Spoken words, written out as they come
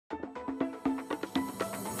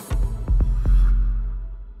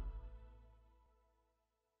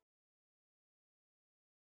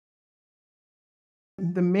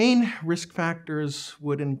the main risk factors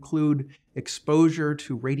would include exposure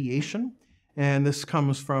to radiation, and this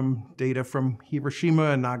comes from data from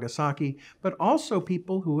Hiroshima and Nagasaki, but also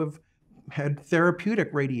people who have had therapeutic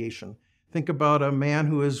radiation. Think about a man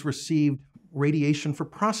who has received radiation for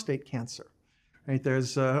prostate cancer. Right?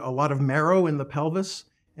 There's a lot of marrow in the pelvis,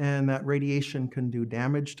 and that radiation can do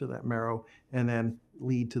damage to that marrow and then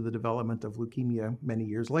lead to the development of leukemia many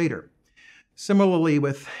years later. Similarly,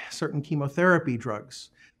 with certain chemotherapy drugs,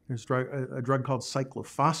 there's a drug called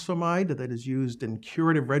cyclophosphamide that is used in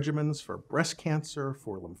curative regimens for breast cancer,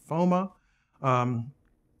 for lymphoma,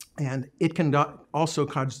 and it can also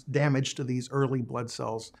cause damage to these early blood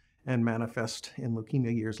cells and manifest in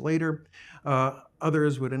leukemia years later.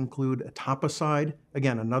 Others would include etoposide,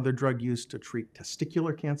 again, another drug used to treat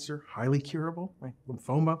testicular cancer, highly curable, right?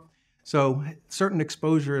 Lymphoma. So certain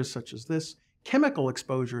exposures such as this, chemical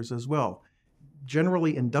exposures as well,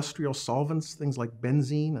 generally industrial solvents, things like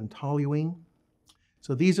benzene and toluene.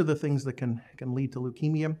 So these are the things that can lead to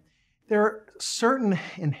leukemia. There are certain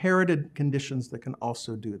inherited conditions that can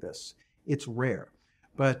also do this. It's rare.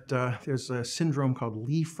 But there's a syndrome called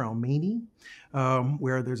Lee-Fraumeni,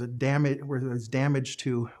 where there's damage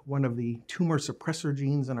to one of the tumor suppressor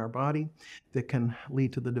genes in our body that can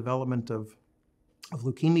lead to the development of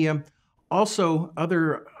leukemia. Also,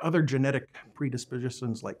 other genetic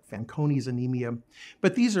predispositions like Fanconi's anemia,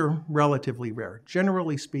 but these are relatively rare.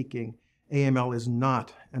 Generally speaking, AML is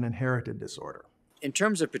not an inherited disorder. In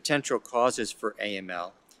terms of potential causes for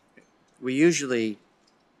AML, we usually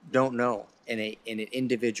don't know in an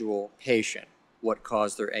individual patient what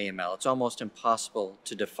caused their AML. It's almost impossible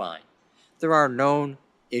to define. There are known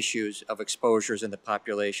issues of exposures in the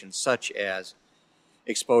population, such as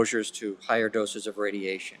exposures to higher doses of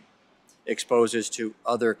radiation, exposures to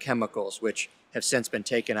other chemicals which have since been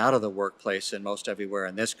taken out of the workplace and most everywhere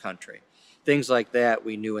in this country. Things like that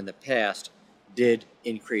we knew in the past did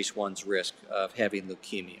increase one's risk of having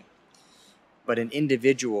leukemia. But in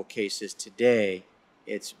individual cases today,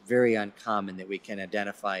 it's very uncommon that we can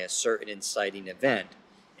identify a certain inciting event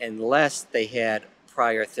unless they had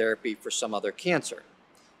prior therapy for some other cancer.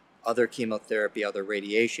 Other chemotherapy, other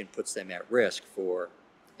radiation puts them at risk for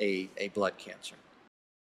a blood cancer.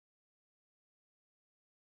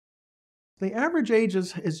 The average age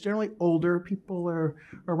is generally older. People are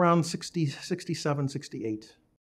around 60, 67, 68.